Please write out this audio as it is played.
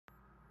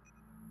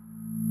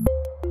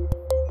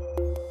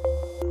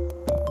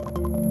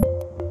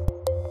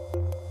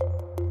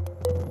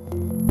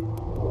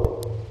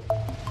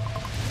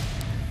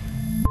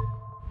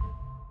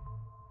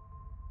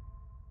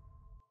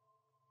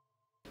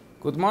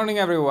Good morning,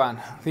 everyone.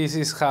 This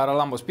is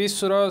Charalambos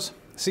Pissouros,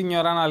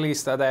 senior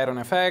analyst at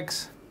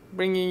IronFX,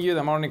 bringing you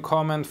the morning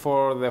comment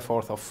for the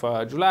 4th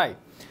of July.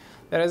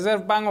 The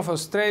Reserve Bank of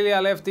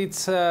Australia left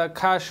its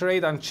cash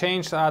rate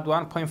unchanged at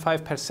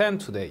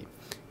 1.5% today.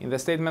 In the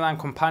statement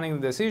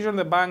accompanying the decision,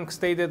 the bank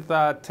stated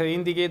that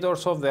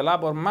indicators of the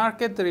labour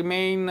market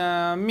remain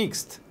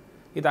mixed.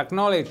 It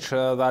acknowledged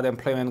that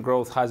employment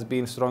growth has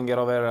been stronger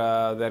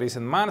over the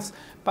recent months,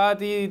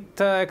 but it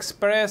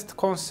expressed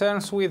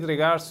concerns with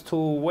regards to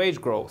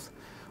wage growth.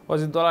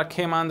 Aussie dollar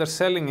came under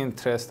selling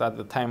interest at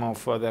the time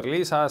of the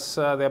release, as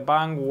the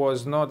bank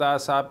was not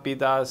as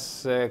upbeat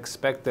as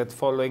expected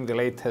following the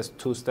latest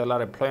two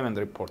stellar employment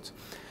reports.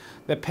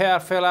 The pair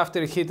fell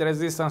after it hit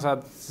resistance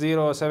at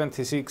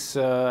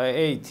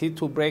 0.7680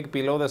 to break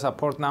below the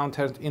support, now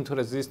turned into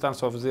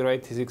resistance of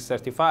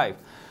 0.8635.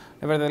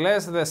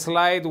 Nevertheless, the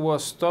slide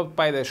was stopped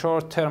by the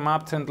short-term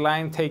uptrend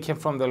line taken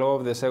from the low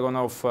of the 2nd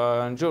of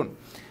June.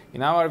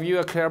 In our view,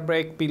 a clear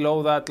break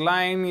below that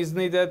line is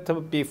needed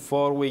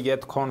before we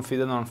get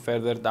confident on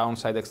further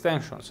downside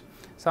extensions.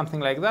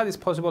 Something like that is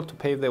possible to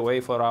pave the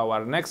way for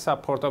our next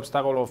support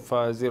obstacle of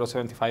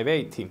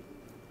 0.7580.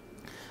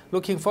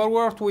 Looking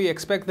forward, we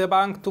expect the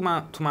bank to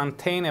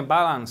maintain a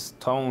balanced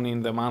tone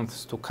in the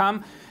months to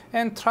come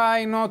and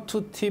try not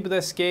to tip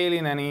the scale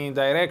in any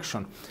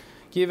direction.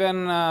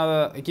 Given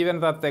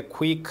that the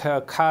quick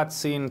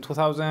cuts in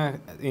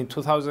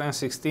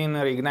 2016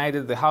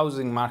 reignited the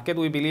housing market,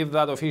 we believe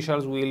that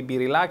officials will be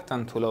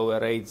reluctant to lower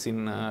rates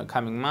in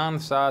coming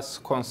months, as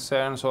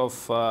concerns of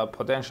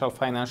potential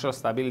financial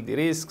stability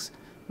risks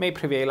may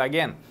prevail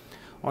again.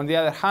 On the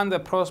other hand, the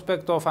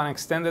prospect of an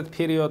extended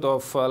period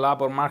of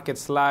labour market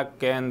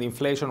slack and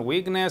inflation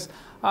weakness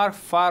are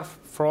far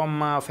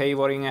from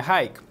favouring a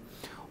hike.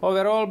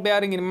 Overall,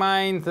 bearing in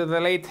mind the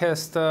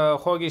latest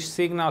hawkish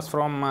signals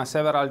from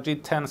several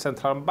G10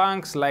 central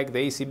banks like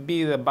the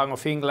ECB, the Bank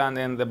of England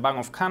and the Bank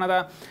of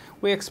Canada,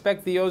 we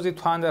expect the Aussie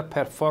to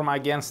underperform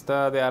against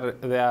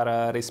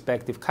their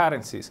respective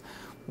currencies.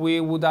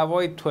 We would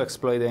avoid to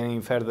exploit any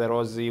further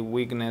Aussie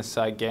weakness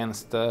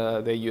against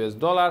the US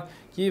dollar,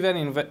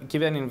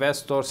 given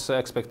investors'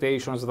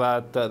 expectations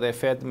that the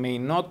Fed may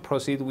not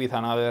proceed with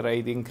another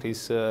rate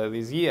increase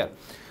this year.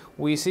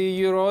 We see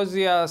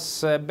Euro-Aussie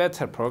as a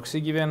better proxy,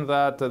 given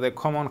that the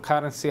common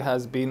currency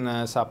has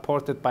been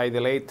supported by the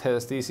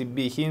latest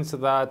ECB hints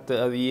that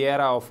the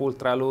era of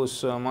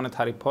ultra-loose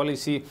monetary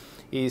policy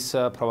is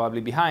probably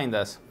behind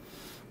us.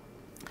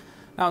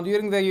 Now,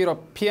 during the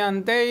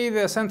European day,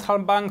 the central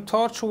bank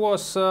torch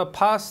was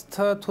passed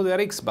to the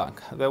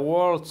Riksbank. The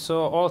world's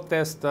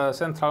oldest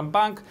central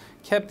bank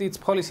kept its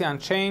policy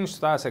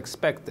unchanged as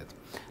expected.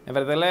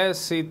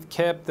 Nevertheless, it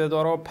kept the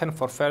door open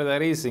for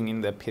further easing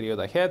in the period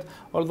ahead,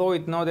 although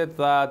it noted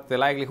that the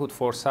likelihood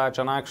for such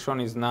an action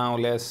is now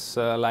less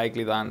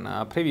likely than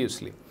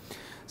previously.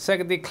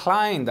 SEC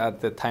declined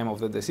at the time of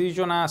the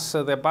decision, as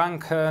the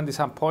bank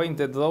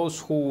disappointed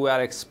those who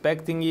were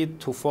expecting it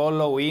to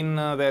follow in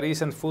the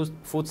recent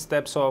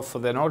footsteps of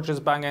the Norges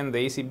Bank and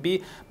the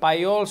ECB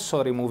by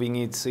also removing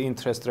its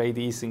interest rate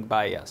easing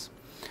bias.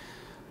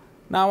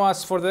 Now,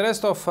 as for the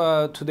rest of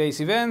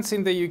today's events,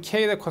 in the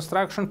UK, the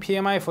construction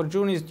PMI for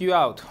June is due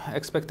out.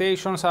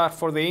 Expectations are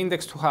for the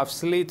index to have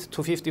slid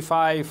to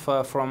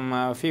 55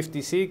 from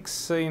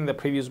 56 in the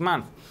previous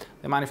month.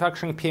 The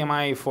manufacturing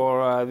PMI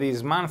for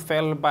this month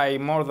fell by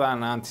more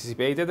than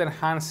anticipated,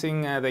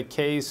 enhancing the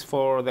case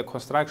for the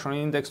construction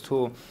index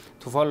to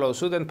follow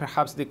suit and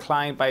perhaps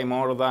decline by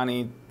more than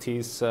it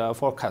is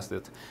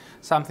forecasted.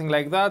 Something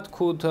like that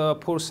could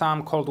pour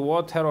some cold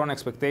water on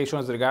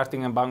expectations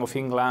regarding a Bank of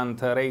England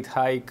rate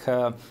hike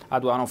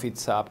at one of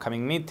its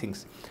upcoming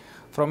meetings.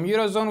 From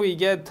Eurozone, we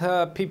get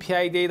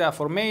PPI data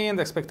for May,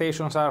 and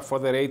expectations are for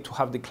the rate to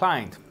have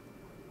declined.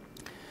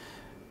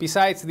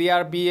 Besides the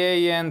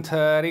RBA and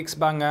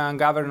Riksbank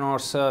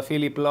governors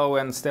Philip Lowe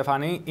and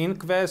Stefan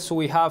Ingves,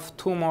 we have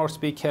two more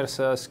speakers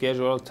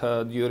scheduled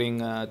during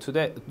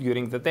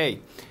the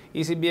day.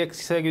 ECB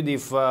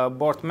Executive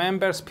Board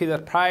members Peter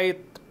Pride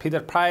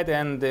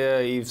and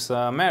Yves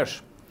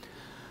Mersch.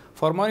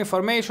 For more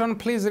information,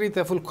 please read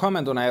the full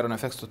comment on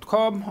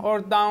IronFX.com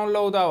or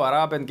download our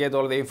app and get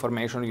all the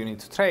information you need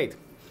to trade.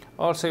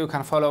 Also, you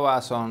can follow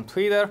us on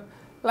Twitter,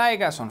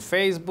 like us on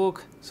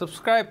Facebook,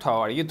 subscribe to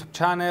our YouTube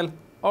channel,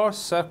 or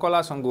circle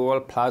us on Google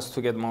Plus to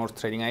get more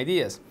trading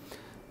ideas.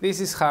 This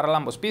is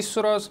Charalambos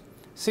Pissouros,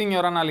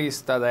 senior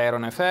analyst at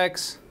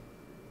IronFX,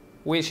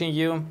 wishing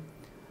you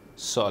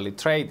solid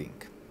trading.